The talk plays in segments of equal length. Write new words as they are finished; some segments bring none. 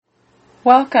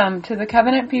Welcome to the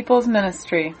Covenant People's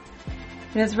Ministry.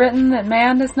 It is written that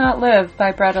man does not live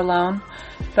by bread alone,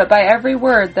 but by every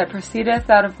word that proceedeth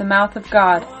out of the mouth of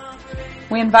God.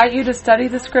 We invite you to study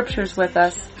the Scriptures with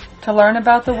us, to learn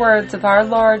about the words of our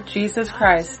Lord Jesus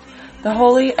Christ, the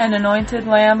holy and anointed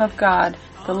Lamb of God,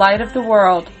 the light of the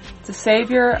world, the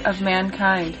Savior of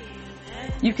mankind.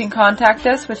 You can contact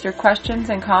us with your questions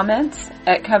and comments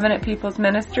at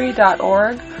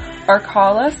covenantpeoplesministry.org or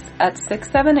call us at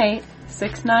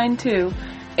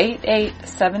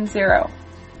 678-692-8870.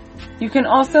 You can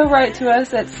also write to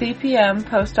us at CPM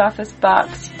Post Office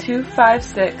Box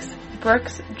 256,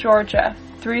 Brooks, Georgia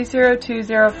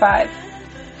 30205.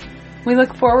 We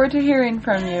look forward to hearing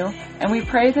from you, and we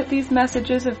pray that these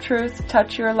messages of truth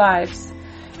touch your lives.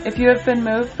 If you have been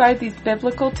moved by these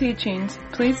biblical teachings,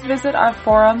 please visit our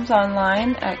forums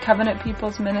online at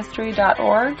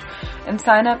covenantpeoplesministry.org and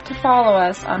sign up to follow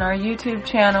us on our YouTube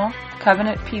channel,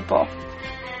 Covenant People.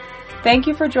 Thank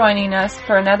you for joining us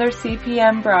for another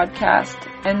CPM broadcast.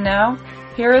 And now,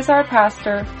 here is our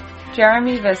pastor,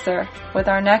 Jeremy Visser, with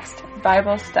our next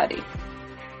Bible study.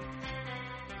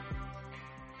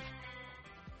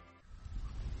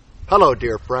 Hello,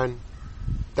 dear friend.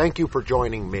 Thank you for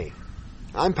joining me.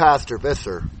 I'm Pastor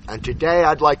Visser, and today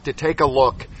I'd like to take a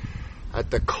look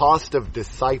at the cost of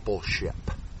discipleship.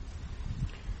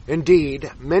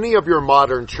 Indeed, many of your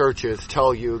modern churches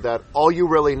tell you that all you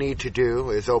really need to do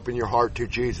is open your heart to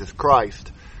Jesus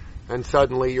Christ, and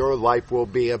suddenly your life will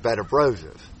be a bed of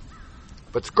roses.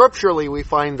 But scripturally, we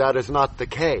find that is not the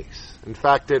case. In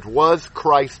fact, it was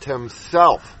Christ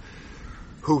himself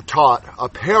who taught a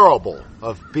parable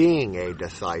of being a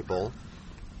disciple.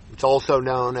 It's also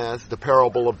known as the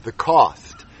parable of the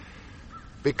cost,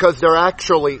 because there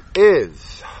actually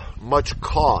is much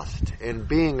cost in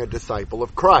being a disciple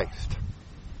of Christ.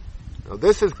 Now,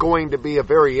 this is going to be a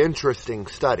very interesting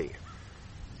study,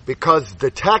 because the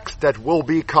text that we'll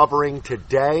be covering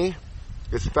today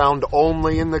is found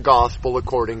only in the Gospel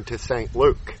according to St.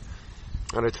 Luke,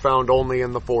 and it's found only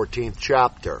in the 14th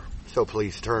chapter, so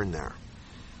please turn there.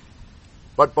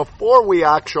 But before we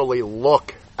actually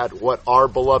look at what our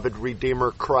beloved Redeemer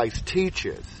Christ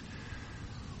teaches,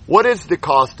 what is the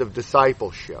cost of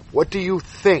discipleship? What do you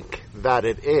think that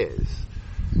it is?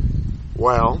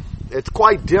 Well, it's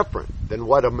quite different than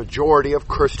what a majority of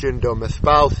Christendom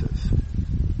espouses.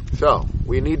 So,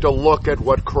 we need to look at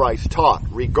what Christ taught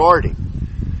regarding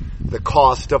the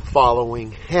cost of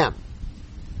following him,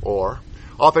 or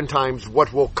oftentimes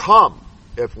what will come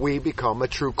if we become a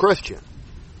true Christian,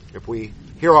 if we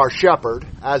hear our shepherd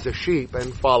as a sheep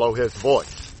and follow his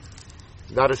voice.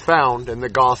 That is found in the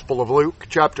Gospel of Luke,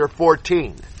 chapter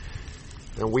 14.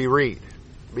 And we read,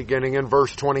 beginning in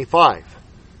verse 25.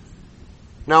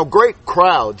 Now great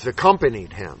crowds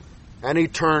accompanied him, and he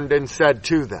turned and said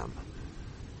to them,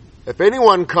 If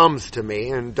anyone comes to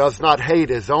me and does not hate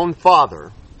his own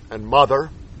father and mother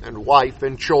and wife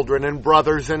and children and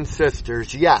brothers and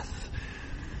sisters, yes,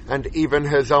 and even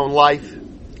his own life,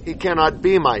 he cannot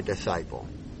be my disciple.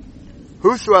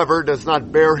 Whosoever does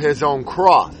not bear his own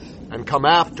cross and come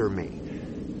after me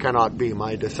cannot be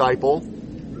my disciple.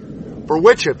 For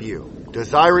which of you,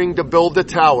 desiring to build a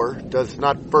tower, does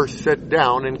not first sit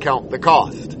down and count the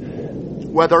cost,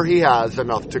 whether he has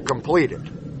enough to complete it?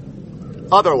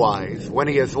 Otherwise, when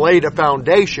he has laid a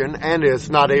foundation and is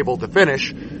not able to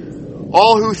finish,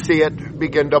 all who see it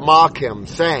begin to mock him,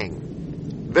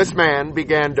 saying, This man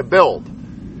began to build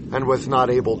and was not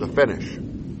able to finish.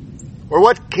 Or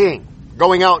what king,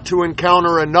 going out to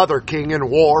encounter another king in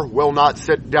war, will not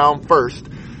sit down first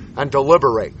and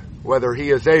deliberate whether he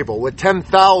is able with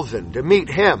 10,000 to meet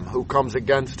him who comes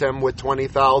against him with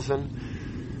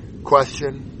 20,000?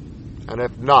 Question, and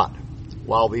if not,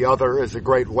 while the other is a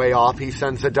great way off, he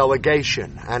sends a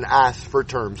delegation and asks for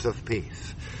terms of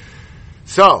peace.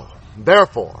 So,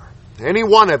 therefore, any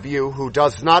one of you who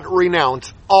does not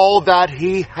renounce all that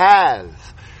he has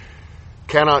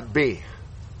cannot be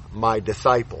my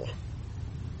disciple.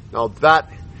 Now that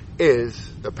is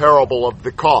the parable of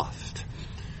the cost,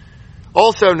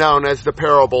 also known as the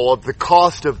parable of the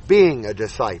cost of being a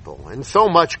disciple. And so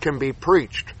much can be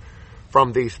preached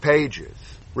from these pages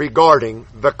regarding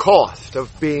the cost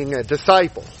of being a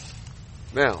disciple.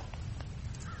 Now,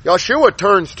 Yeshua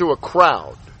turns to a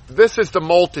crowd. This is the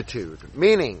multitude,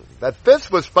 meaning that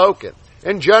this was spoken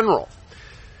in general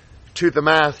to the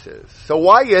masses. So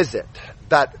why is it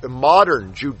that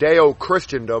modern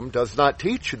Judeo-Christendom does not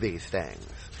teach these things?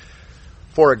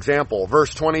 For example,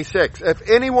 verse 26, If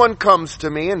anyone comes to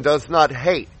me and does not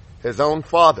hate his own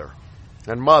father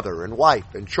and mother and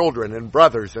wife and children and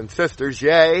brothers and sisters,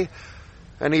 yea,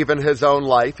 and even his own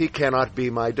life, he cannot be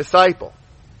my disciple.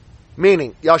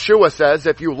 Meaning, Yeshua says,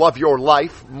 if you love your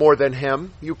life more than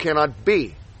him, you cannot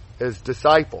be his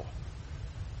disciple.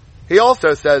 He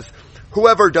also says,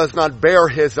 whoever does not bear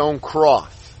his own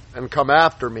cross and come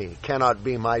after me cannot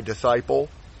be my disciple.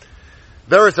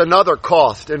 There is another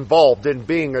cost involved in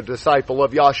being a disciple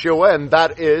of Yeshua, and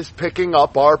that is picking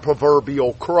up our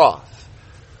proverbial cross.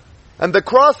 And the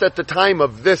cross at the time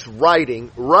of this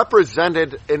writing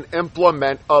represented an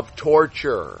implement of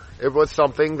torture. It was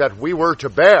something that we were to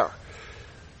bear,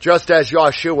 just as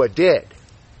Yeshua did.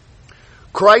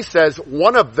 Christ says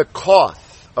one of the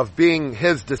costs of being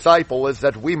his disciple is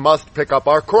that we must pick up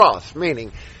our cross,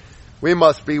 meaning we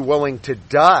must be willing to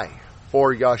die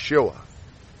for Yeshua.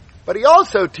 But he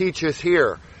also teaches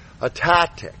here a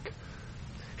tactic.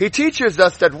 He teaches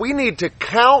us that we need to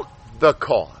count the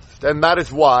cost. And that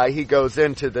is why he goes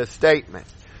into this statement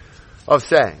of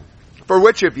saying, for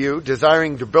which of you,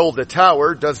 desiring to build a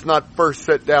tower, does not first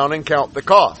sit down and count the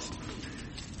cost,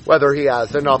 whether he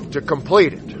has enough to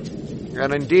complete it?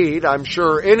 And indeed, I'm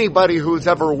sure anybody who's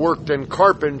ever worked in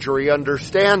carpentry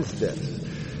understands this.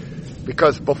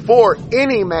 Because before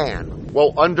any man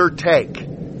will undertake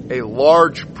a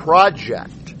large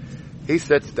project, he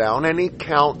sits down and he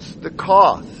counts the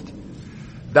cost.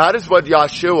 That is what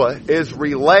Yeshua is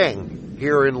relaying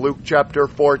here in Luke chapter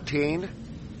 14.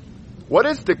 What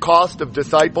is the cost of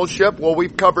discipleship? Well,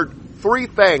 we've covered 3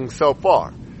 things so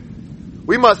far.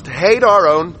 We must hate our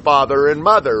own father and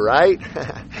mother, right?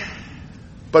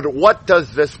 But what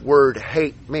does this word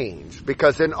hate mean?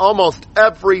 Because in almost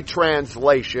every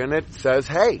translation it says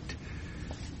hate.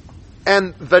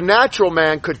 And the natural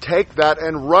man could take that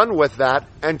and run with that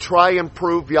and try and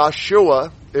prove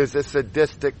Yeshua is a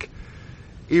sadistic,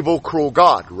 evil, cruel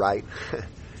God, right?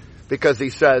 Because he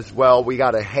says, well, we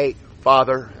got to hate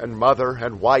father and mother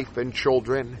and wife and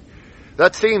children.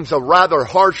 That seems a rather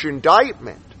harsh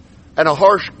indictment and a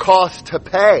harsh cost to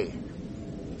pay.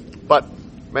 But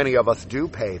many of us do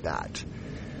pay that.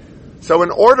 So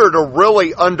in order to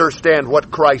really understand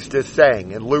what Christ is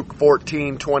saying in Luke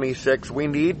 14:26, we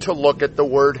need to look at the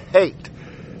word hate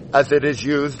as it is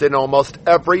used in almost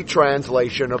every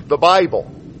translation of the Bible.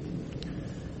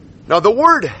 Now the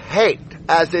word hate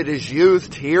as it is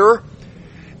used here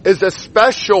is a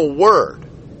special word.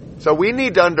 So we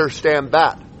need to understand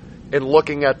that in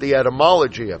looking at the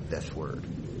etymology of this word.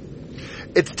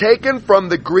 It's taken from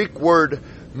the Greek word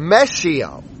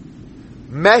meshio,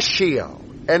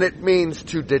 and it means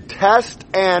to detest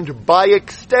and, by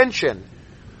extension,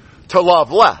 to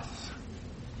love less.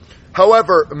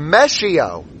 However,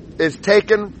 meshio is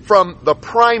taken from the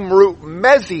prime root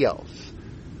mesios,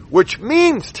 which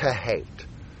means to hate.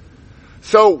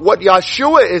 So what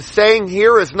Yeshua is saying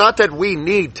here is not that we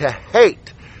need to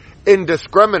hate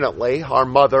indiscriminately our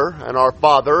mother and our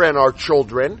father and our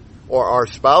children or our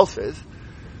spouses.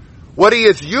 What he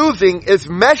is using is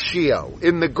meshio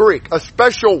in the Greek, a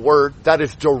special word that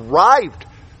is derived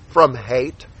from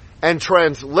hate and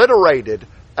transliterated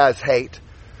as hate,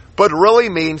 but really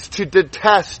means to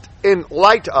detest in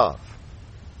light of,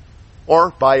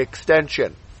 or by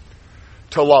extension,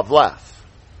 to love less.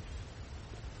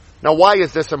 Now why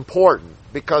is this important?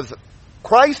 Because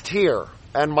Christ here,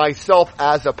 and myself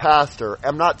as a pastor,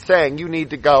 am not saying you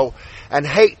need to go and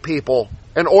hate people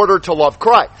in order to love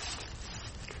Christ.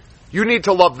 You need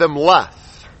to love them less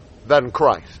than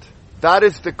Christ. That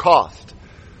is the cost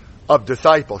of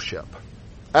discipleship.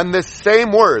 And this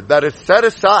same word that is set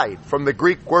aside from the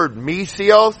Greek word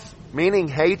mesios, meaning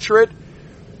hatred,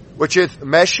 which is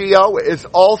meshio, is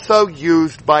also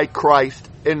used by Christ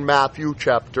in Matthew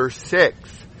chapter 6.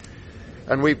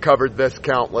 And we've covered this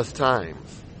countless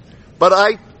times. But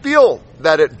I feel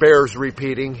that it bears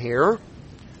repeating here.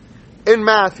 In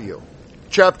Matthew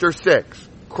chapter 6,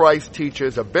 Christ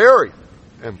teaches a very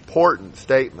important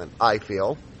statement, I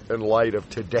feel, in light of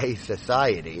today's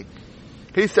society.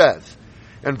 He says,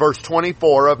 in verse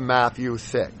 24 of Matthew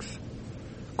 6,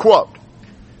 quote,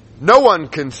 "No one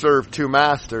can serve 2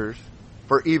 masters,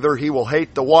 for either he will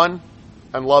hate the one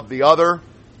and love the other,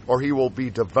 or he will be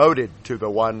devoted to the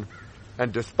one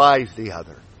and despise the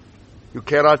other. You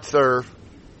cannot serve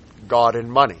God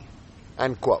and money."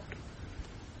 End quote.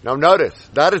 Now notice,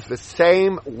 that is the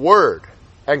same word,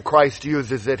 and Christ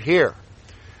uses it here.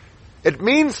 It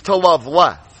means to love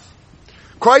less.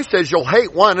 Christ says you'll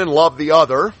hate one and love the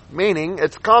other, meaning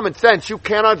it's common sense. You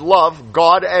cannot love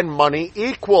God and money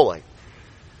equally.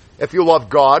 If you love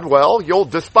God, well, you'll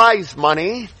despise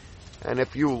money. And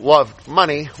if you love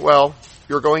money, well,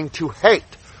 you're going to hate,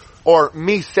 or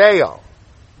miseo,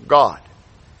 God.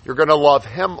 You're going to love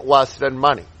him less than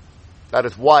money. That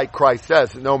is why Christ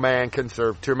says no man can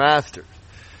serve 2 masters.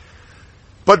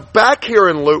 But back here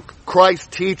in Luke, Christ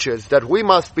teaches that we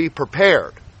must be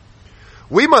prepared.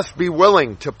 We must be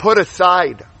willing to put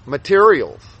aside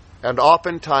materials and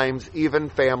oftentimes even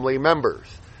family members.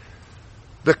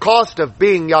 The cost of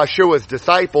being Yeshua's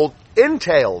disciple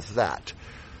entails that.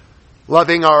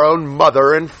 Loving our own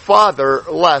mother and father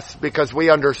less because we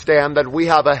understand that we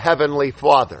have a heavenly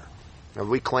Father and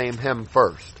we claim Him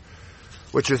first.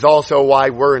 Which is also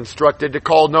why we're instructed to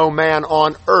call no man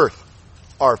on earth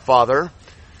our Father.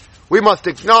 We must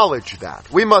acknowledge that.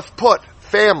 We must put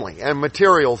family and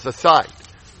materials aside.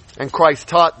 And Christ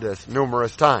taught this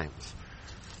numerous times.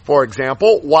 For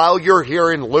example, while you're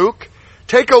here in Luke,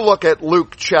 take a look at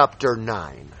Luke chapter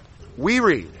 9. We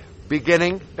read,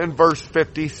 beginning in verse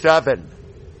 57.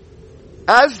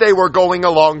 As they were going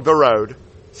along the road,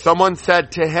 someone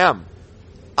said to him,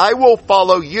 I will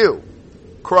follow you,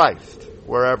 Christ,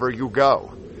 wherever you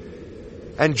go.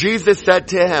 And Jesus said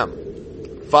to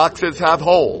him, foxes have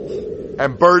holes,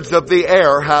 and birds of the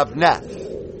air have nests,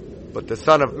 but the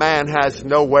Son of Man has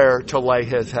nowhere to lay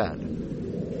his head.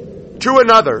 To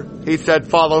another, he said,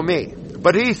 follow me.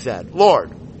 But he said,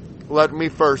 Lord, let me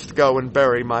first go and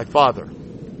bury my father.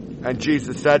 And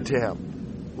Jesus said to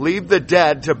him, leave the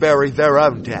dead to bury their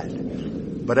own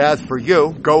dead. But as for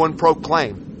you, go and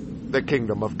proclaim the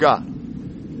kingdom of God.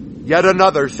 Yet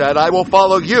another said, I will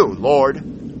follow you,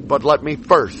 Lord, but let me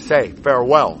first say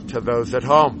farewell to those at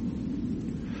home.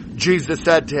 Jesus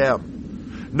said to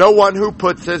him, no one who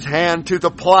puts his hand to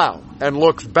the plow and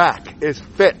looks back is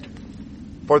fit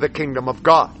for the kingdom of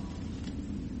God.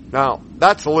 Now,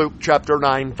 that's Luke chapter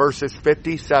 9, verses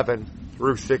 57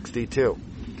 through 62.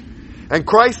 And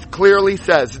Christ clearly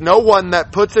says, no one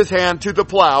that puts his hand to the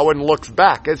plow and looks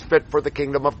back is fit for the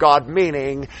kingdom of God,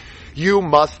 meaning you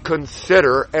must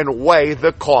consider and weigh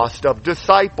the cost of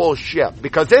discipleship.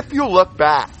 Because if you look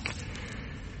back,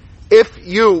 if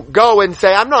you go and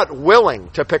say, I'm not willing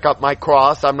to pick up my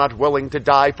cross, I'm not willing to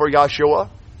die for Yeshua,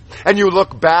 and you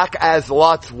look back as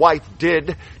Lot's wife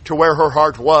did to where her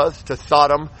heart was, to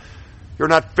Sodom, you're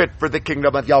not fit for the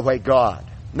kingdom of Yahweh God.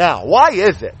 Now, why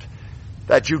is it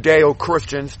that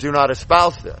Judeo-Christians do not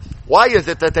espouse this? Why is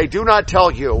it that they do not tell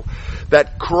you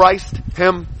that Christ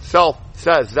Himself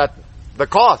says that the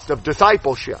cost of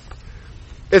discipleship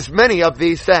is many of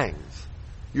these things?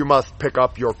 You must pick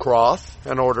up your cross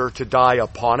in order to die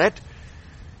upon it.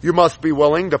 You must be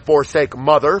willing to forsake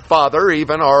mother, father,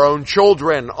 even our own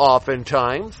children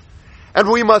oftentimes. And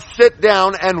we must sit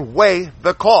down and weigh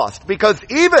the cost. Because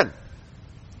even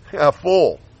a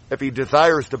fool, if he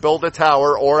desires to build a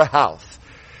tower or a house,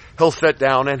 he'll sit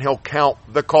down and he'll count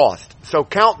the cost. So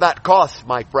count that cost,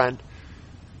 my friend.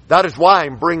 That is why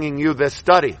I'm bringing you this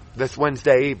study this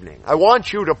Wednesday evening. I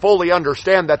want you to fully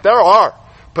understand that there are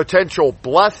potential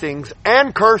blessings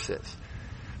and curses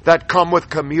that come with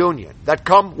communion, that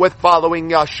come with following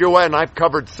Yeshua, and I've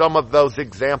covered some of those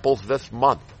examples this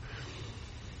month.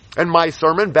 In my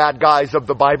sermon, Bad Guys of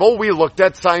the Bible, we looked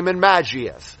at Simon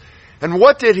Magus. And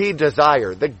what did he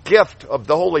desire? The gift of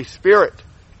the Holy Spirit.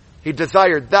 He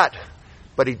desired that,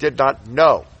 but he did not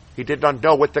know. He did not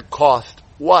know what the cost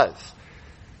was.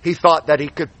 He thought that he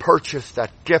could purchase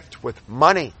that gift with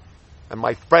money. And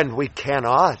my friend, we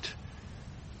cannot.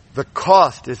 The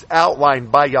cost is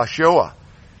outlined by Yeshua.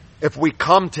 If we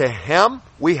come to Him,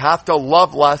 we have to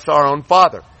love less our own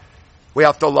father. We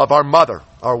have to love our mother,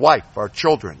 our wife, our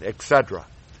children, etc.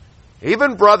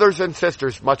 Even brothers and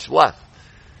sisters much less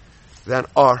than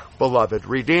our beloved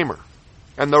Redeemer.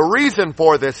 And the reason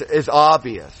for this is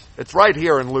obvious. It's right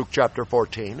here in Luke chapter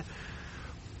 14.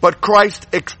 But Christ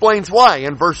explains why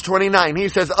in verse 29. He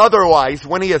says, otherwise,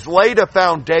 when He has laid a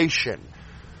foundation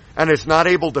and is not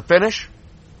able to finish,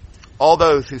 all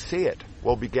those who see it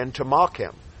will begin to mock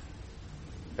Him.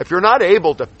 If you're not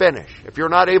able to finish, if you're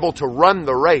not able to run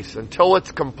the race until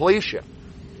its completion,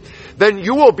 then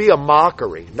you will be a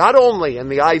mockery, not only in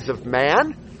the eyes of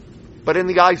man, but in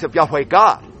the eyes of Yahweh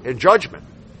God in judgment.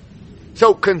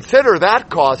 So consider that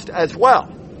cost as well.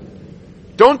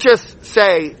 Don't just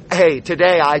say, hey,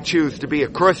 today I choose to be a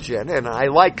Christian and I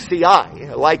like CI,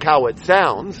 I like how it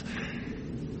sounds.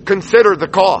 Consider the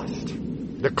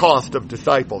cost of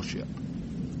discipleship.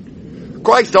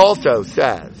 Christ also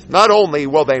says, not only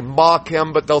will they mock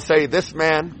Him, but they'll say, this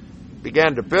man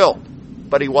began to build,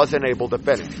 but he wasn't able to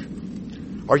finish.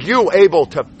 Are you able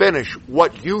to finish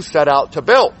what you set out to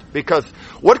build? Because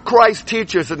what Christ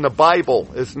teaches in the Bible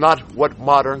is not what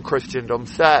modern Christendom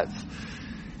says.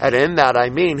 And in that I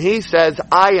mean, He says,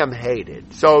 I am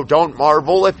hated. So don't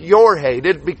marvel if you're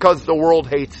hated, because the world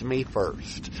hates me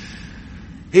first.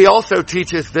 He also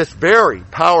teaches this very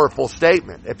powerful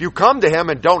statement. If you come to Him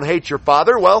and don't hate your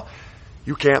Father, well,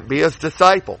 you can't be His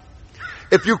disciple.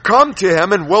 If you come to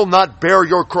him and will not bear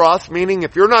your cross, meaning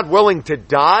if you're not willing to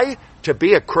die to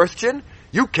be a Christian,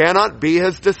 you cannot be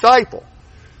his disciple.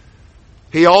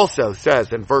 He also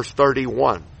says in verse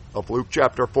 31 of Luke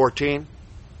chapter 14,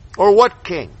 or what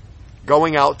king,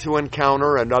 going out to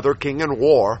encounter another king in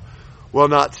war, will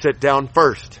not sit down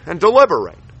first and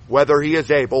deliberate whether he is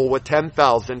able with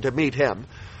 10,000 to meet him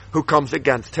who comes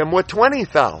against him with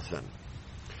 20,000?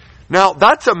 Now,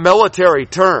 that's a military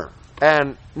term.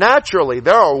 And naturally,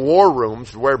 there are war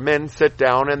rooms where men sit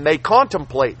down and they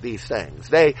contemplate these things.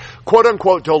 They, quote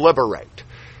unquote, deliberate.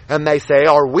 And they say,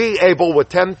 are we able with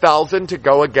 10,000 to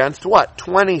go against what?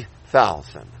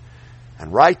 20,000.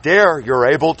 And right there,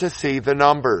 you're able to see the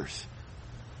numbers.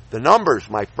 The numbers,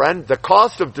 my friend. The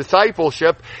cost of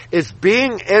discipleship is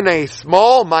being in a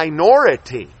small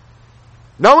minority.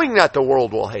 Knowing that the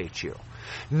world will hate you.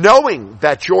 Knowing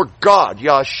that your God,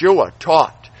 Yeshua,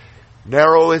 taught,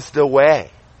 narrow is the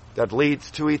way that leads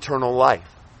to eternal life,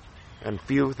 and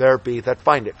few there be that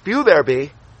find it. Few there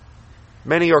be,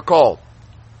 many are called,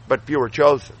 but few are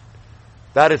chosen.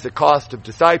 That is the cost of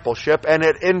discipleship, and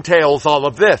it entails all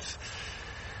of this.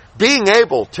 Being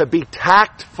able to be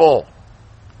tactful,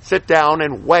 sit down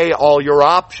and weigh all your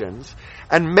options,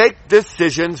 and make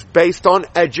decisions based on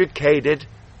educated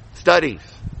studies.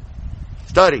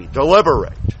 Study,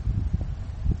 deliberate.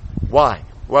 Why?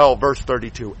 Well, verse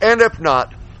 32, and if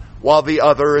not, while the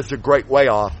other is a great way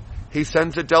off, he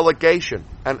sends a delegation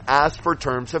and asks for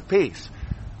terms of peace.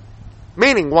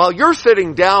 Meaning, while you're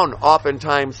sitting down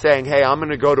oftentimes saying, hey, I'm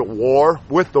going to go to war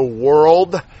with the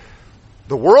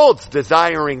world's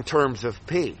desiring terms of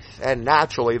peace. And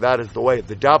naturally, that is the way of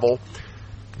the devil.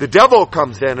 The devil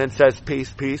comes in and says, peace,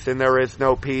 peace, and there is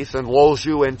no peace, and lulls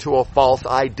you into a false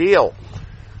ideal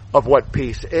of what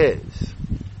peace is.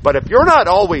 But if you're not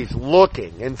always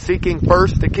looking and seeking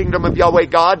first the kingdom of Yahweh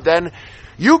God, then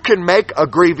you can make a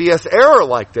grievous error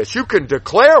like this. You can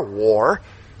declare war,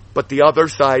 but the other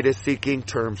side is seeking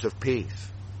terms of peace.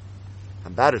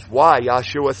 And that is why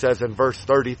Yeshua says in verse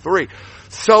 33,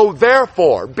 so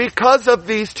therefore, because of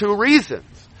these two reasons,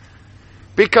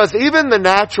 because even the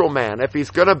natural man, if he's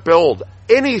going to build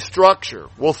any structure,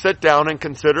 will sit down and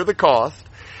consider the cost.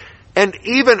 And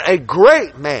even a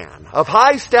great man of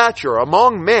high stature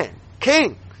among men,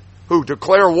 kings, who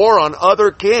declare war on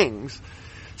other kings,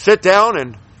 sit down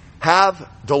and have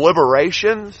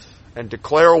deliberations and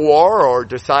declare war or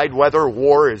decide whether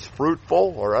war is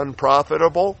fruitful or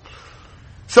unprofitable.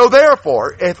 So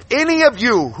therefore, if any of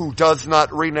you who does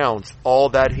not renounce all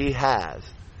that he has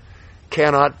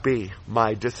cannot be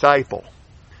my disciple.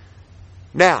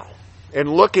 Now, in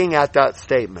looking at that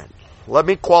statement, let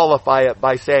me qualify it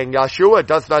by saying Yeshua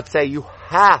does not say you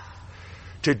have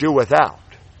to do without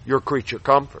your creature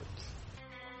comforts.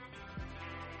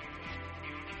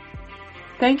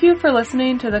 Thank you for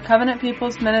listening to the Covenant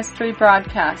People's Ministry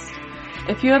broadcast.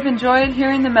 If you have enjoyed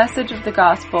hearing the message of the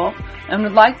gospel and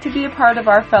would like to be a part of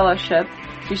our fellowship,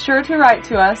 be sure to write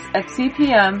to us at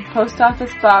CPM Post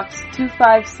Office Box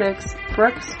 256,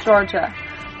 Brooks, Georgia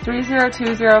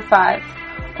 30205,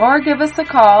 or give us a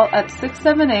call at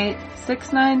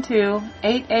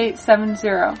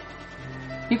 678-692-8870.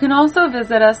 You can also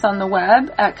visit us on the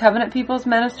web at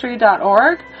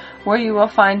covenantpeoplesministry.org, where you will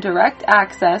find direct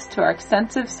access to our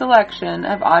extensive selection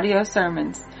of audio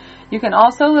sermons. You can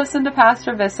also listen to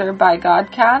Pastor Visser by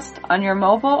Godcast on your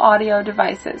mobile audio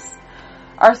devices.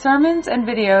 Our sermons and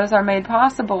videos are made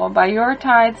possible by your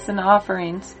tithes and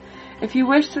offerings. If you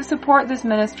wish to support this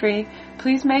ministry,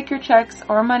 please make your checks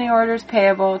or money orders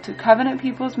payable to Covenant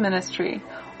People's Ministry,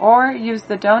 or use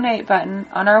the donate button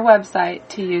on our website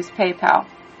to use PayPal.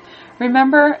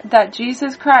 Remember that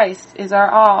Jesus Christ is our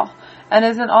all, and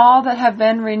is an all that have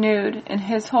been renewed in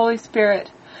His Holy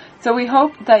Spirit. So we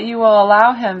hope that you will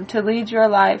allow Him to lead your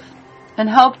life and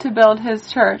help to build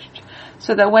His church,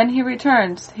 so that when He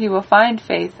returns, He will find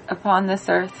faith upon this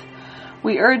earth.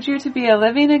 We urge you to be a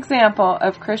living example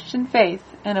of Christian faith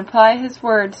and apply His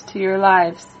words to your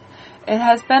lives. It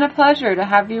has been a pleasure to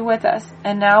have you with us,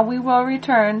 and now we will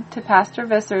return to Pastor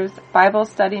Visser's Bible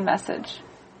study message.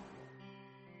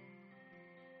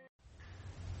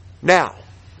 Now,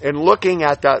 in looking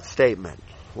at that statement,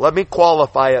 let me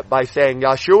qualify it by saying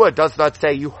Yeshua does not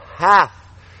say you have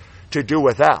to do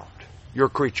without your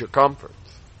creature comforts.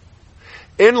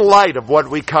 In light of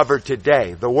what we covered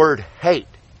today, the word hate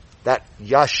that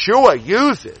Yeshua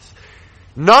uses,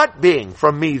 not being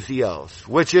from mesios,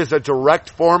 which is a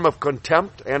direct form of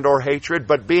contempt and or hatred,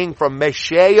 but being from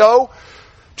mesheo,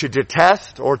 to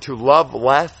detest or to love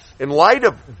less. In light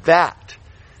of that,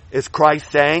 is Christ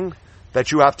saying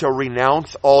that you have to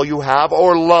renounce all you have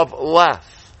or love less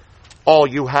all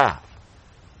you have?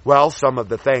 Well, some of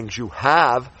the things you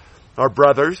have are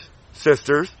brothers,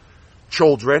 sisters,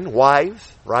 children,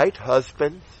 wives, right?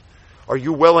 Husbands. Are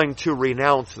you willing to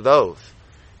renounce those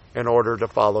in order to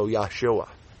follow Yeshua?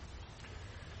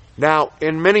 Now,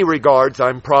 in many regards,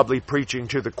 I'm probably preaching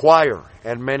to the choir,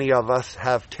 and many of us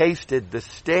have tasted the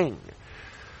sting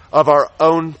of our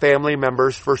own family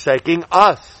members forsaking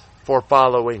us for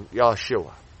following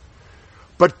Yeshua.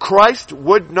 But Christ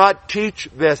would not teach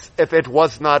this if it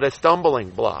was not a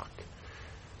stumbling block.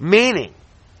 Meaning,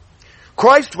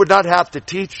 Christ would not have to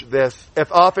teach this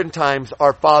if oftentimes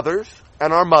our fathers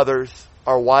and our mothers,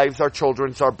 our wives, our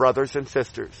children, our brothers and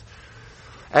sisters,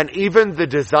 and even the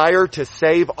desire to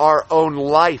save our own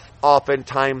life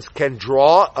oftentimes can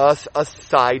draw us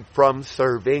aside from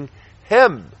serving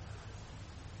Him.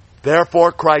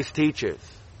 Therefore, Christ teaches,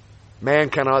 man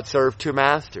cannot serve two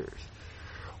masters.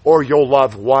 Or you'll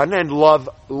love one and love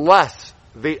less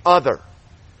the other.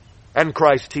 And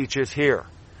Christ teaches here,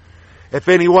 if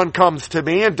anyone comes to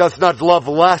me and does not love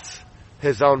less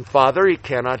his own father, he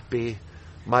cannot be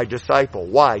my disciple.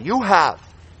 Why? You have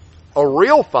a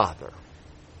real father.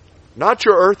 Not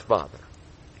your earth father,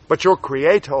 but your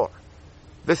Creator.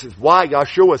 This is why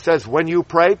Yeshua says, when you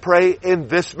pray, pray in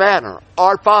this manner.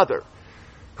 Our Father,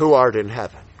 who art in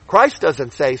heaven. Christ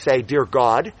doesn't say, dear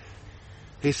God.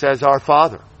 He says, our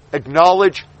Father.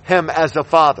 Acknowledge Him as a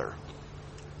Father.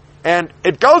 And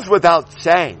it goes without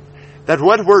saying that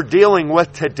what we're dealing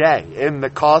with today in the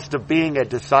cost of being a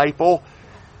disciple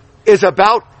is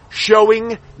about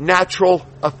showing natural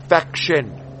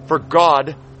affection for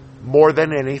God more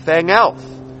than anything else,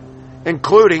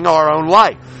 including our own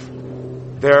life.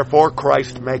 Therefore,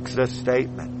 Christ makes this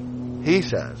statement. He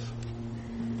says,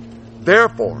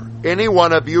 therefore, any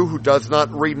one of you who does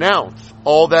not renounce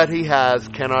all that he has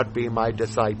cannot be my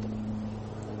disciple.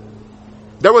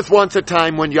 There was once a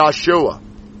time when Yeshua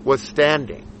was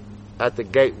standing at the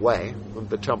gateway of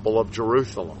the Temple of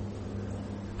Jerusalem.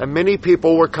 And many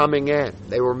people were coming in.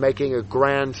 They were making a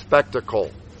grand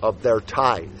spectacle of their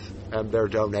tithes and their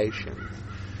donations.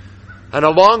 And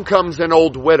along comes an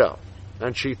old widow,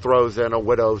 and she throws in a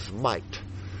widow's mite.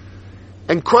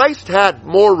 And Christ had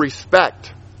more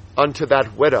respect unto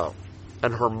that widow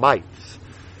and her mites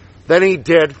than he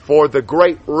did for the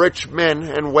great rich men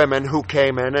and women who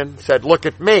came in and said, look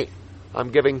at me,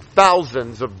 I'm giving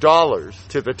thousands of dollars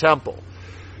to the temple,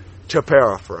 to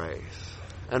paraphrase.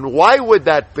 And why would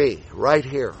that be? Right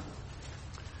here.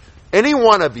 Any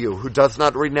one of you who does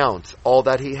not renounce all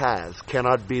that he has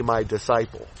cannot be my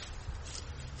disciple.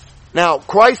 Now,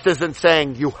 Christ isn't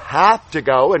saying you have to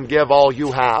go and give all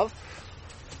you have,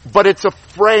 but it's a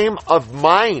frame of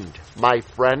mind, my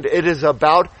friend. It is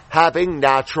about having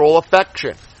natural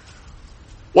affection.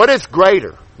 What is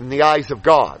greater in the eyes of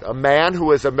God? A man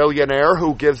who is a millionaire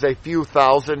who gives a few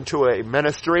thousand to a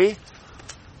ministry,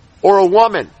 or a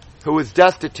woman who is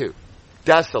destitute,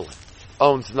 desolate,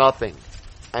 owns nothing,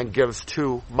 and gives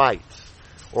 2 mites,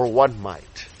 or 1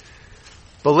 mite.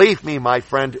 Believe me, my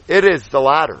friend, it is the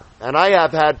latter. And I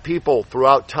have had people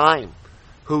throughout time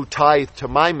who tithe to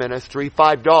my ministry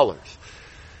 $5,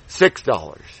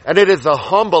 $6. And it is a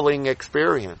humbling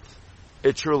experience.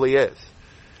 It truly is.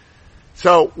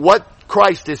 So what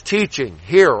Christ is teaching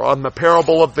here on the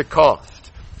parable of the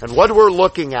cost, and what we're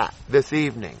looking at this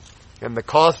evening, and the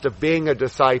cost of being a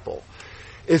disciple,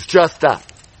 is just that.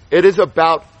 It is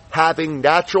about having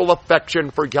natural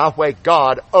affection for Yahweh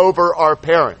God over our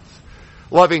parents,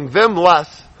 loving them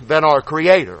less than our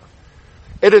Creator.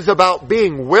 It is about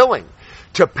being willing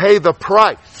to pay the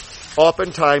price,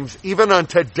 oftentimes even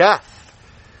unto death,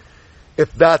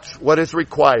 if that's what is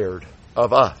required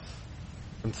of us.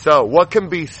 And so, what can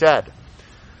be said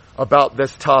about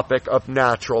this topic of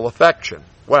natural affection?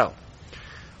 Well,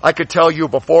 I could tell you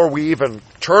before we even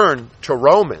turn to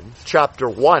Romans chapter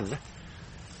 1,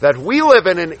 that we live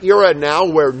in an era now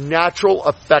where natural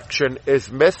affection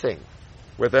is missing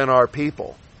within our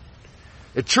people.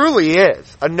 It truly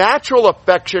is. A natural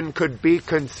affection could be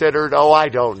considered,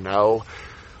 a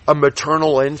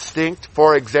maternal instinct,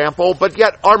 for example, but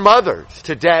yet our mothers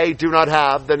today do not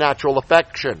have the natural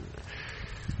affection,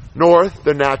 nor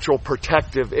the natural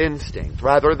protective instinct.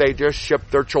 Rather, they just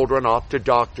ship their children off to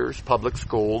doctors, public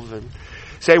schools, and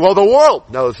say, well, the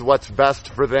world knows what's best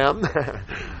for them.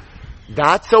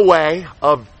 That's a way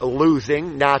of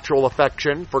losing natural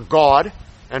affection for God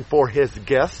and for His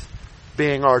gifts,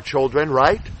 being our children,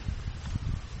 right?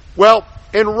 Well,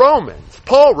 in Romans,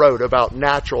 Paul wrote about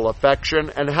natural affection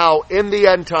and how in the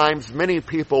end times many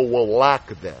people will lack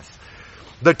this.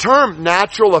 The term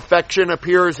natural affection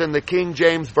appears in the King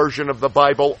James Version of the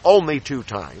Bible only 2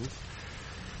 times,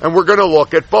 and we're going to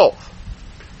look at both.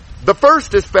 The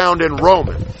first is found in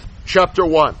Romans chapter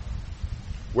 1,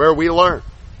 where we learn,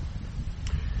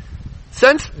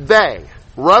 since they,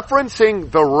 referencing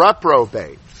the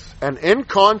reprobates, and in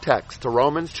context to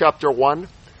Romans chapter 1,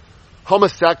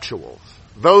 homosexuals,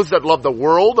 those that love the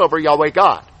world over Yahweh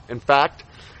God. In fact,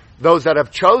 those that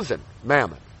have chosen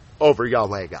mammon over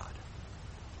Yahweh God.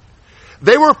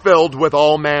 They were filled with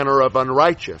all manner of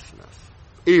unrighteousness,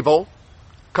 evil,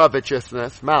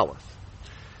 covetousness, malice.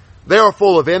 They are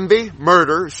full of envy,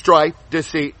 murder, strife,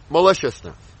 deceit,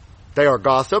 maliciousness. They are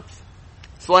gossips,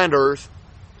 slanderers,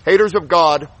 haters of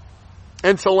God,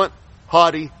 insolent,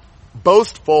 haughty,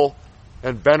 boastful,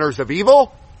 inventors of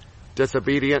evil,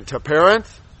 disobedient to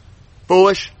parents,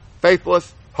 foolish,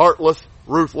 faithless, heartless,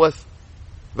 ruthless,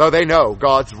 though they know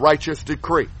God's righteous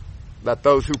decree that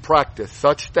those who practice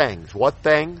such things, what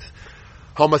things?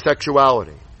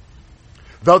 Homosexuality.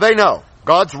 Though they know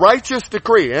God's righteous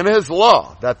decree in His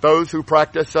law that those who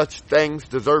practice such things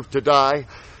deserve to die,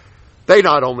 they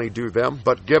not only do them,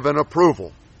 but give an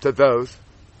approval to those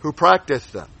who practice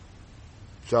them.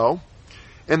 So,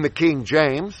 in the King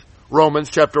James, Romans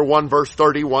chapter 1 verse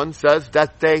 31 says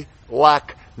that they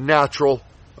lack natural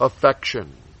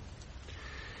affection.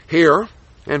 Here,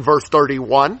 in verse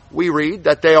 31, we read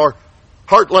that they are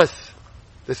heartless.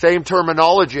 The same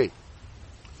terminology.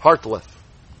 Heartless.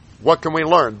 What can we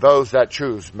learn? Those that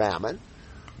choose mammon,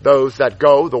 those that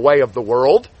go the way of the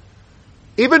world,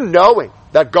 even knowing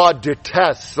that God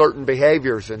detests certain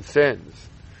behaviors and sins,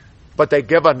 but they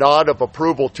give a nod of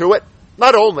approval to it,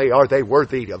 not only are they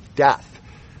worthy of death,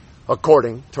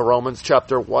 according to Romans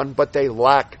chapter 1, but they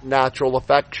lack natural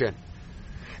affection.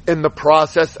 In the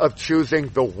process of choosing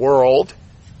the world,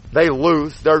 they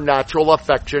lose their natural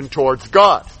affection towards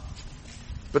God.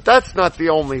 But that's not the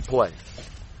only place.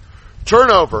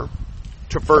 Turn over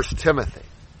to 1 Timothy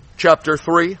chapter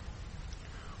 3.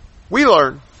 We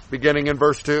learn, beginning in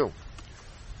verse 2,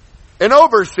 an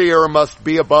overseer must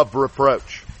be above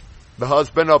reproach, the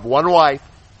husband of one wife,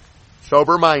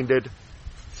 sober-minded,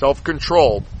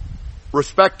 self-controlled,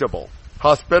 respectable,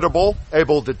 hospitable,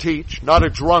 able to teach, not a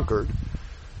drunkard,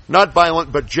 not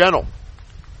violent but gentle,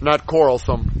 not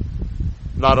quarrelsome,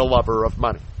 not a lover of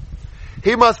money.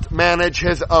 He must manage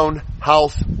his own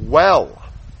house well,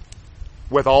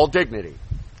 with all dignity,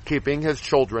 keeping his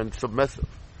children submissive.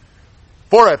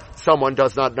 For if someone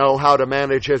does not know how to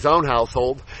manage his own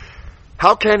household,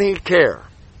 how can he care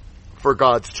for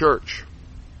God's church?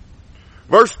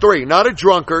 Verse 3, not a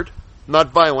drunkard,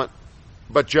 not violent,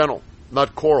 but gentle,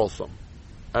 not quarrelsome,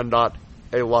 and not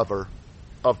a lover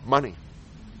of money.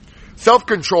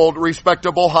 Self-controlled,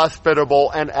 respectable,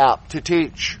 hospitable, and apt to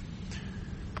teach.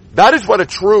 That is what a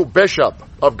true bishop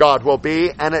of God will be,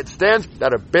 and it stands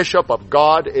that a bishop of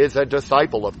God is a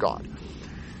disciple of God.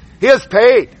 He has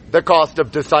paid the cost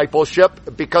of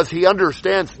discipleship because he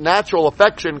understands natural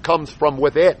affection comes from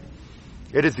within.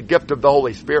 It is the gift of the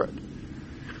Holy Spirit.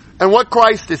 And what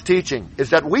Christ is teaching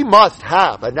is that we must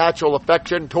have a natural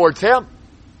affection towards Him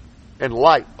in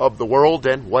light of the world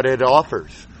and what it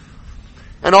offers.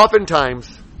 And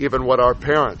oftentimes, even what our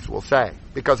parents will say.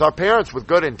 Because our parents with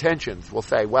good intentions will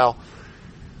say, well,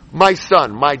 my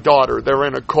son, my daughter, they're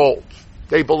in a cult.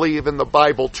 They believe in the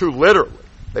Bible too literally.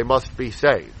 They must be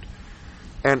saved.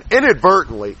 And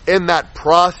inadvertently, in that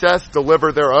process,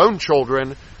 deliver their own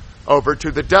children over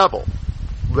to the devil.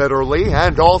 Literally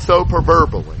and also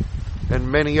proverbially.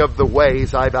 In many of the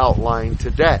ways I've outlined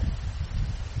today.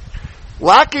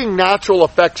 Lacking natural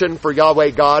affection for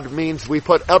Yahweh God means we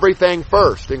put everything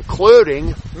first,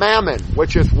 including mammon,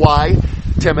 which is why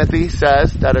Timothy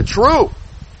says that a true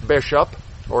bishop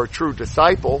or a true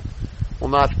disciple will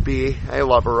not be a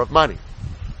lover of money,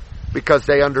 because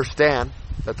they understand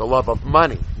that the love of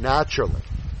money, naturally,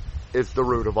 is the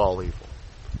root of all evil.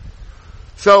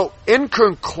 So, in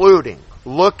concluding,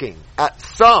 looking at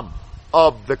some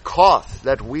of the costs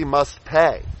that we must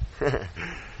pay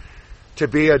to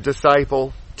be a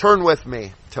disciple, turn with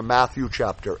me to Matthew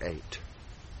chapter 8.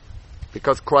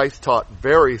 Because Christ taught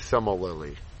very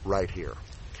similarly right here.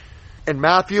 In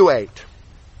Matthew 8,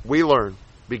 we learn,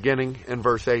 beginning in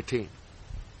verse 18.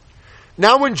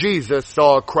 Now when Jesus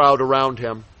saw a crowd around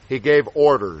him, he gave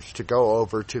orders to go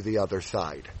over to the other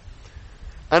side.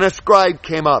 And a scribe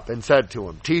came up and said to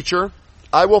him, Teacher,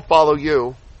 I will follow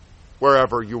you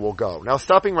wherever you will go. Now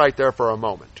stopping right there for a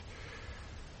moment.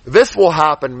 This will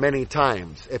happen many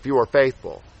times if you are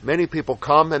faithful. Many people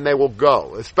come and they will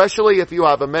go, especially if you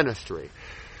have a ministry.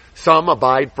 Some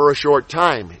abide for a short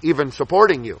time, even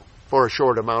supporting you for a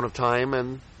short amount of time,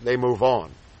 and they move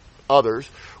on. Others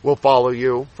will follow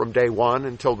you from day one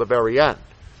until the very end.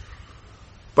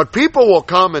 But people will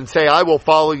come and say, I will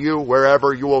follow you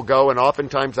wherever you will go. And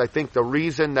oftentimes I think the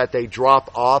reason that they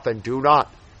drop off and do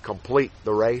not complete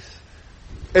the race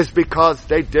is because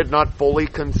they did not fully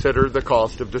consider the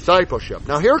cost of discipleship.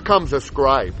 Now here comes a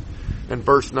scribe in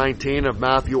verse 19 of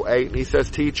Matthew 8. And he says,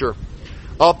 Teacher,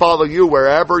 I'll follow you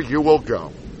wherever you will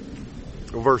go.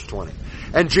 Verse 20.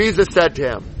 And Jesus said to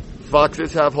him,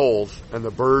 Foxes have holes and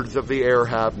the birds of the air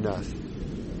have nests,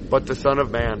 but the Son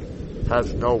of Man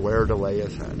has nowhere to lay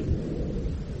his head.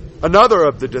 Another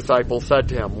of the disciples said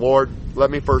to him, Lord,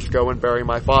 let me first go and bury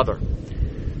my father.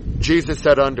 Jesus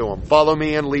said unto him, Follow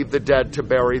me and leave the dead to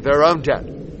bury their own dead.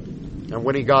 And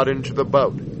when he got into the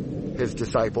boat, his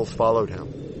disciples followed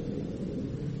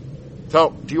him.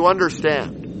 So, do you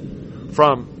understand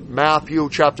from Matthew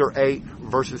chapter 8,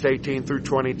 verses 18 through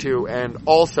 22, and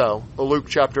also Luke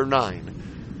chapter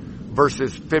 9,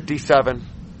 verses 57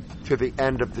 to the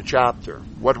end of the chapter,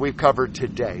 what we've covered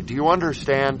today? Do you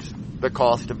understand the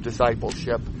cost of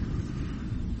discipleship?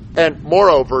 And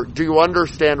moreover, do you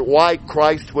understand why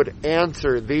Christ would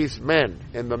answer these men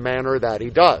in the manner that he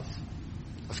does?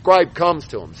 A scribe comes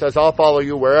to him, says, I'll follow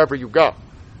you wherever you go.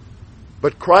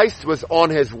 But Christ was on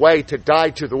his way to die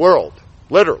to the world,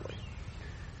 literally.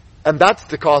 And that's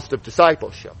the cost of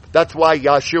discipleship. That's why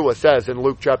Yeshua says in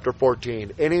Luke chapter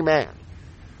 14, any man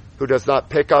who does not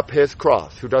pick up his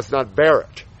cross, who does not bear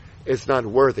it, is not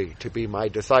worthy to be my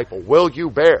disciple. Will you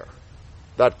bear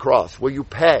that cross? Will you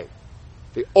pay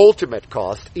the ultimate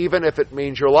cost, even if it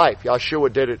means your life?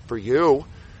 Yeshua did it for you.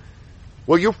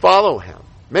 Will you follow him?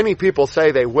 Many people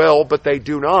say they will, but they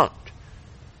do not.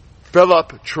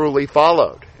 Philip truly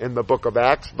followed in the book of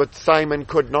Acts, but Simon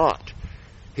could not.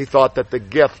 He thought that the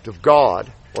gift of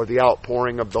God, or the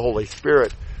outpouring of the Holy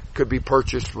Spirit, could be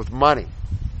purchased with money.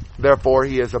 Therefore,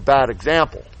 he is a bad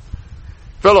example.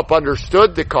 Philip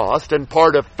understood the cost, and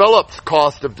part of Philip's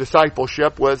cost of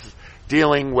discipleship was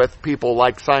dealing with people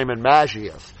like Simon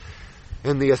Magus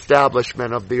in the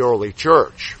establishment of the early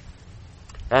church.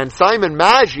 And Simon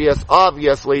Magus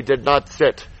obviously did not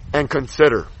sit and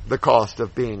consider the cost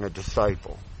of being a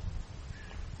disciple.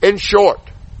 In short,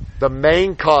 the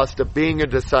main cost of being a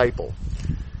disciple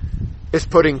is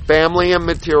putting family and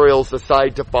materials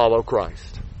aside to follow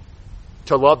Christ,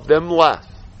 to love them less,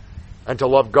 and to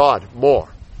love God more.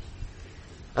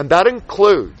 And that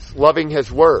includes loving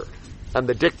his word and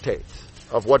the dictates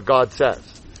of what God says.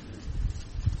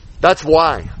 That's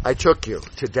why I took you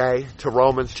today to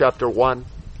Romans chapter 1,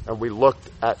 and we looked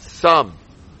at some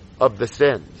of the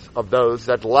sins of those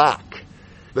that lack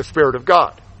the Spirit of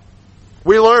God.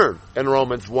 We learn in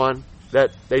Romans 1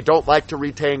 that they don't like to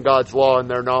retain God's law in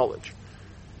their knowledge.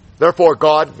 Therefore,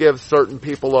 God gives certain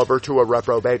people over to a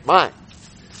reprobate mind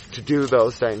to do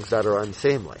those things that are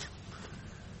unseemly.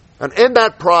 And in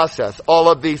that process, all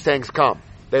of these things come.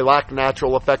 They lack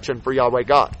natural affection for Yahweh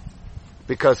God,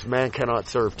 because man cannot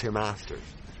serve two masters.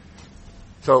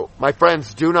 So, my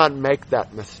friends, do not make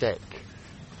that mistake.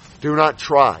 Do not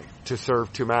try to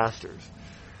serve two masters.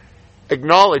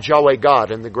 Acknowledge Yahweh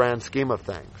God in the grand scheme of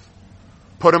things.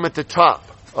 Put him at the top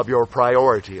of your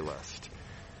priority list.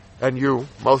 And you,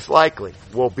 most likely,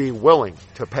 will be willing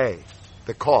to pay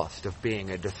the cost of being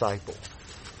a disciple.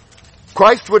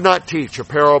 Christ would not teach a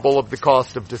parable of the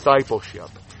cost of discipleship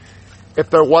if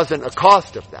there wasn't a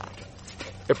cost of that.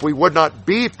 If we would not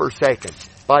be forsaken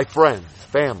by friends,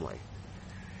 family.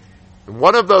 And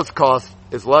one of those costs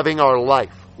is loving our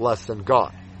life less than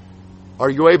God. Are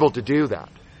you able to do that?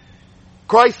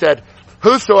 Christ said,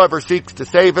 whosoever seeks to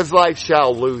save his life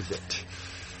shall lose it.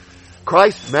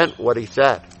 Christ meant what he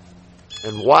said.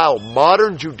 And while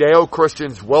modern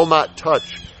Judeo-Christians will not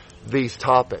touch these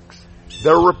topics,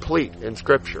 they're replete in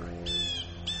Scripture.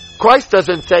 Christ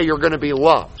doesn't say you're going to be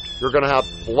loved. You're going to have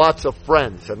lots of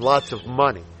friends and lots of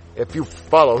money if you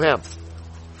follow him.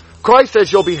 Christ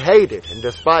says you'll be hated and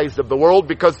despised of the world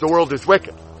because the world is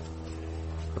wicked.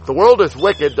 If the world is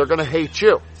wicked, they're going to hate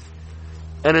you.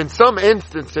 And in some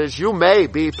instances, you may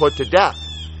be put to death.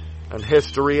 And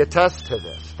history attests to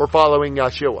this for following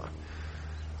Yeshua.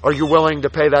 Are you willing to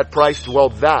pay that price? Well,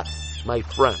 that, my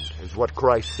friend, is what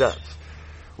Christ says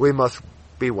we must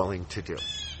be willing to do.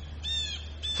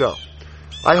 So,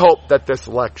 I hope that this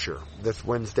lecture, this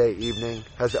Wednesday evening,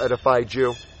 has edified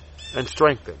you and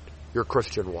strengthened your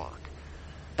Christian walk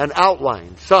and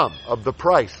outlined some of the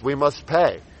price we must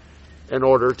pay in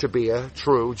order to be a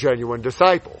true, genuine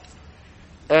disciple.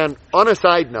 And on a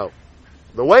side note,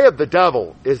 the way of the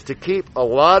devil is to keep a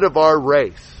lot of our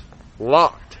race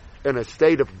locked in a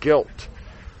state of guilt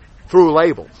through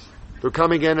labels. Through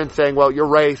coming in and saying, well, you're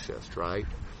racist, right?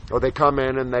 Or they come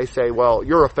in and they say, well,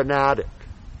 you're a fanatic.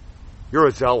 You're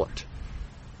a zealot.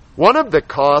 One of the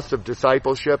costs of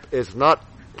discipleship is not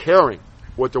caring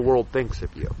what the world thinks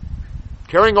of you.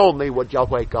 Caring only what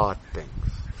Yahweh God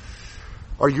thinks.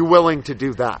 Are you willing to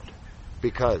do that?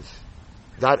 Because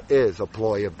that is a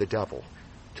ploy of the devil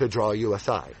to draw you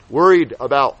aside. Worried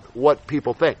about what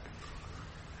people think.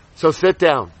 So sit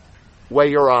down.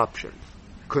 Weigh your options.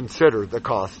 Consider the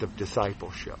cost of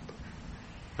discipleship.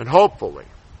 And hopefully,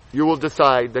 you will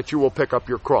decide that you will pick up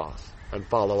your cross and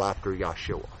follow after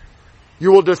Yeshua.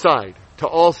 You will decide to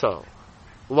also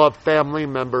love family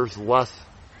members less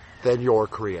than your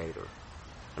Creator.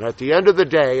 And at the end of the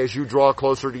day, as you draw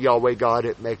closer to Yahweh God,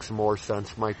 it makes more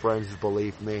sense, my friends,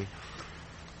 believe me.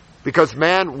 Because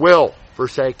man will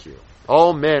forsake you.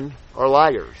 All men are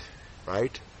liars,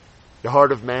 right? The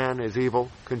heart of man is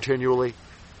evil continually.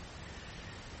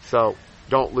 So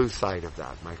don't lose sight of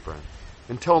that, my friend.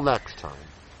 Until next time.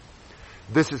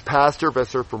 This is Pastor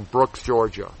Visser from Brooks,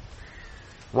 Georgia,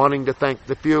 wanting to thank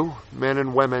the few men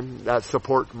and women that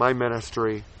support my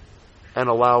ministry and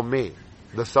allow me,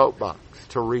 the soapbox,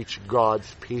 to reach God's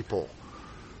people,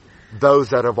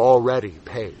 those that have already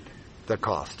paid the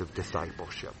cost of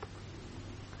discipleship.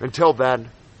 Until then,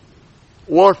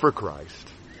 war for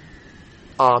Christ.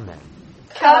 Amen.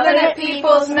 Covenant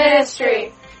People's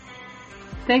Ministry.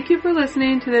 Thank you for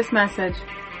listening to this message.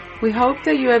 We hope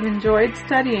that you have enjoyed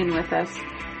studying with us.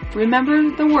 Remember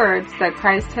the words that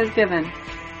Christ has given,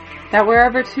 that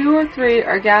wherever 2 or 3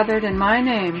 are gathered in my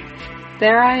name,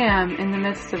 there I am in the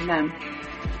midst of them.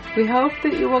 We hope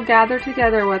that you will gather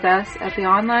together with us at the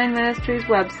online ministry's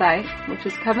website, which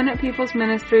is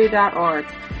covenantpeoplesministry.org,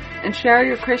 and share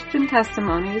your Christian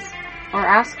testimonies, or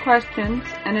ask questions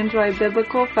and enjoy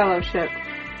biblical fellowship.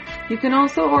 You can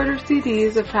also order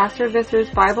CDs of Pastor Visser's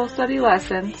Bible study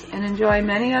lessons and enjoy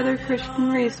many other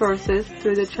Christian resources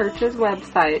through the church's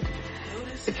website.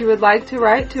 If you would like to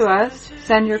write to us,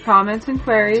 send your comments and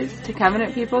queries to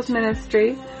Covenant People's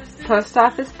Ministry, Post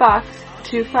Office Box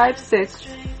 256,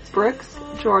 Brooks,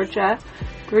 Georgia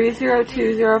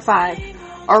 30205,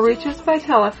 or reach us by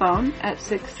telephone at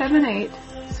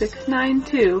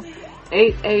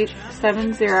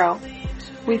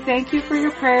 678-692-8870. We thank you for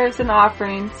your prayers and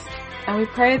offerings, and we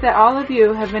pray that all of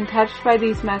you have been touched by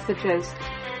these messages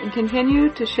and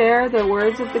continue to share the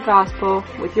words of the gospel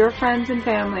with your friends and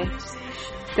family.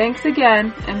 Thanks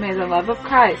again, and may the love of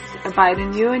Christ abide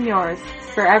in you and yours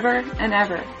forever and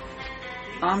ever.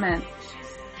 Amen.